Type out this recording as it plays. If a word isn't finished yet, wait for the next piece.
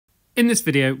In this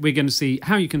video, we're going to see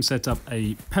how you can set up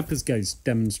a Pepper's Ghost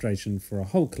demonstration for a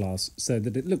whole class so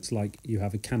that it looks like you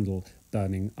have a candle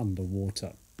burning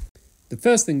underwater. The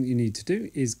first thing that you need to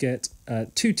do is get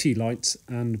 2 tea lights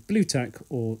and blue tack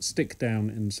or stick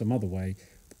down in some other way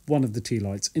one of the tea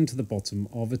lights into the bottom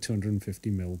of a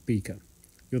 250ml beaker.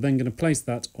 You're then going to place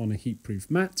that on a heat-proof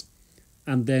mat,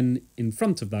 and then in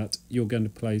front of that you're going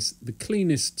to place the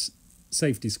cleanest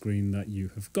safety screen that you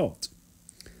have got.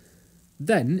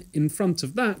 Then, in front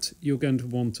of that, you're going to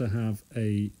want to have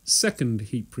a second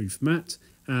heat-proof mat,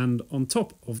 and on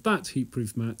top of that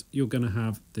heat-proof mat, you're going to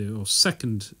have your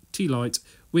second tea light,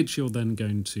 which you're then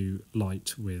going to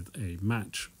light with a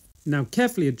match. Now,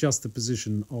 carefully adjust the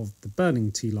position of the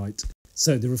burning tea light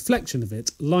so the reflection of it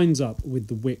lines up with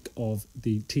the wick of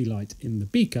the tea light in the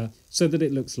beaker so that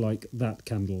it looks like that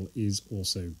candle is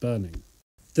also burning.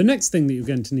 The next thing that you're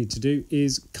going to need to do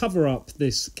is cover up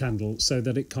this candle so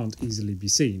that it can't easily be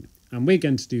seen. And we're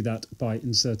going to do that by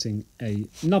inserting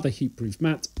another heat-proof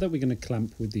mat that we're going to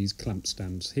clamp with these clamp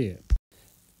stands here.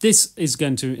 This is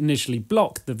going to initially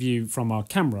block the view from our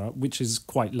camera, which is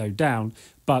quite low down,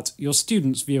 but your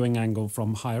student's viewing angle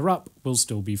from higher up will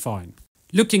still be fine.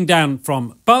 Looking down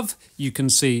from above, you can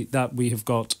see that we have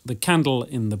got the candle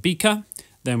in the beaker,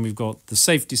 then we've got the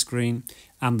safety screen,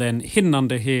 and then hidden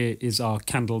under here is our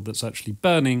candle that's actually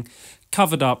burning,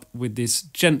 covered up with this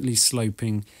gently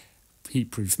sloping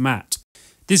heat-proof mat.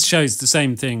 This shows the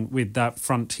same thing with that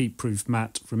front heat-proof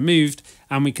mat removed,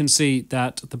 and we can see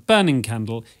that the burning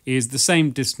candle is the same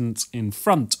distance in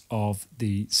front of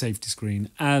the safety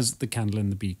screen as the candle in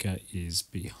the beaker is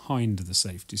behind the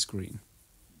safety screen.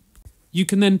 You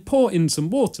can then pour in some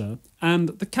water and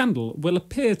the candle will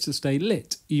appear to stay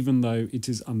lit even though it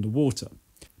is underwater.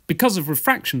 Because of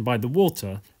refraction by the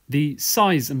water, the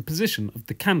size and position of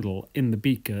the candle in the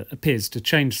beaker appears to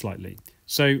change slightly.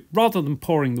 So rather than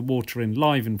pouring the water in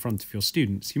live in front of your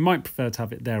students, you might prefer to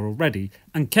have it there already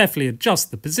and carefully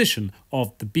adjust the position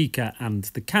of the beaker and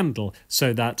the candle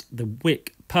so that the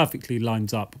wick perfectly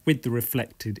lines up with the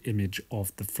reflected image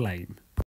of the flame.